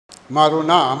મારું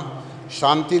નામ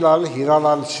શાંતિલાલ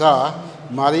હીરાલાલ શાહ,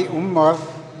 મારી ઉંમર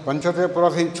 75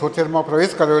 પૂરા થઈને 76માં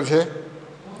પ્રવેશ કર્યો છે.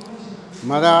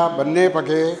 મારા બંને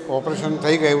પગે ઓપરેશન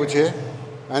થઈ ગયું છે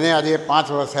અને આજે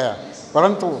 5 વર્ષ થયા.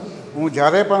 પરંતુ હું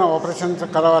જ્યારે પણ ઓપરેશન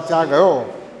કરાવવા ત્યાં ગયો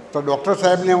તો ડૉક્ટર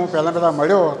સાહેબને હું પહેલાં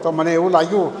મળ્યો તો મને એવું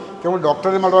લાગ્યું કે હું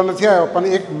ડૉક્ટરને મળવા નથી આવ્યો, પણ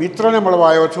એક મિત્રને મળવા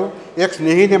આવ્યો છું, એક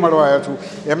સ્નેહીને મળવા આવ્યો છું.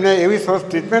 એમને એવી સરસ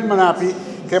ટ્રીટમેન્ટ મને આપી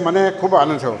કે મને ખૂબ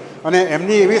આનંદ થયો અને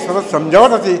એમની એવી સરસ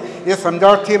સમજાવટ હતી, એ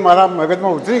સમજાવટથી મારા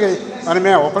મગજમાં ઉતરી ગઈ અને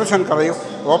મેં ઓપરેશન કરાવ્યું.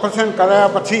 ઓપરેશન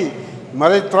કરાયા પછી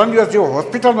મારે 3 દિવસ જેવો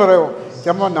હોસ્પિટલમાં રહ્યો.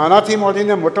 તેમાં નાનાથી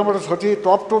મળીને મોટો સૌથી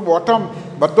ટોપ ટુ બોટમ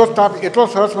બધો સ્ટાફ એટલો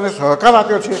સરસ મને સહકાર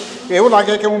આપ્યો છે કે એવું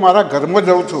લાગે કે હું મારા ઘરમાં જ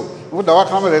રહું છું, હું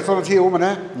દવાખાનામાં રહેતો નથી એવું મને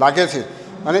લાગે છે.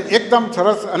 અને એકદમ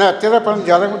સરસ. અને અત્યારે પણ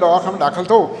જ્યારે હું દવાખાનામાં દાખલ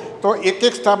થઉં તો એક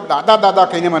સ્ટાફ દાદા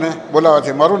કહીને મને બોલાવે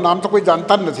છે. મારું નામ તો કોઈ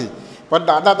જાણતા જ નથી, પણ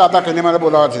દાદા કહીને મને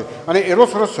બોલાવે છે અને એટલો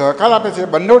સરસ સહકાર આપે છે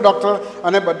બંને ડૉક્ટર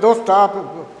અને બધો સ્ટાફ,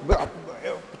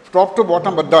 ટોપ ટુ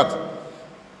બોટમ બધા જ.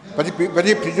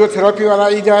 પછી ફિઝિયોથેરાપીવાળા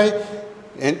આવી જાય,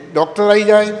 ડૉક્ટર આવી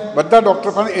જાય, બધા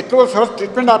ડૉક્ટર પણ એટલો સરસ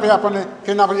ટ્રીટમેન્ટ આપે આપણને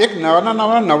કે આપણે એક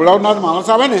નવા નવડાવનાર માણસ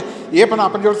આવે ને એ પણ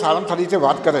આપણી જોડે સારામાં સારી રીતે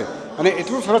વાત કરે અને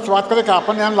એટલું સરસ વાત કરે કે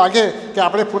આપણને એમ લાગે કે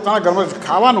આપણે પોતાના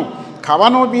ઘરમાં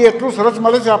ખાવાનું બી એટલું સરસ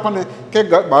મળે છે આપણને કે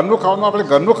બહારનું ખાવાનું આપણે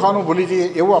ઘરનું ખાવાનું ભૂલી જઈએ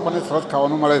એવું આપણને સરસ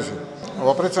ખાવાનું મળે છે.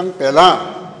 ઓપરેશન પહેલાં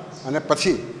અને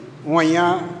પછી હું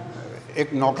અહીંયા એક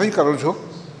નોકરી કરું છું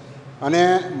અને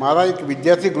મારા એક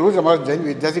વિદ્યાર્થી ગૃહ, અમારા જૈન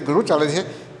વિદ્યાર્થી ગૃહ ચાલે છે,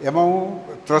 એમાં હું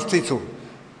ટ્રસ્ટી છું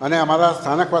અને અમારા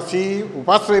સ્થાનકવાસી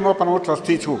ઉપાશ્રયમાં પણ હું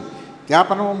ટ્રસ્ટી છું. ત્યાં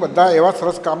પણ હું બધા એવા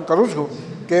સરસ કામ કરું છું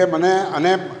કે મને,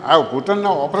 અને આ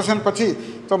ઘૂંટણના ઓપરેશન પછી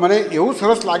તો મને એવું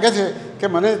સરસ લાગે છે કે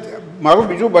મને મારું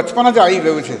બીજું બચપન જ આવી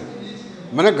ગયું છે.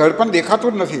 મને ઘર પણ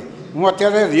દેખાતું જ નથી. હું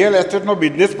અત્યારે રિયલ એસ્ટેટનો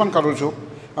બિઝનેસ પણ કરું છું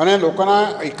અને લોકોના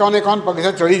 51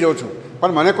 પગથિયાં ચડી જાઉં છું,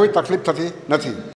 પણ મને કોઈ તકલીફ થતી નથી.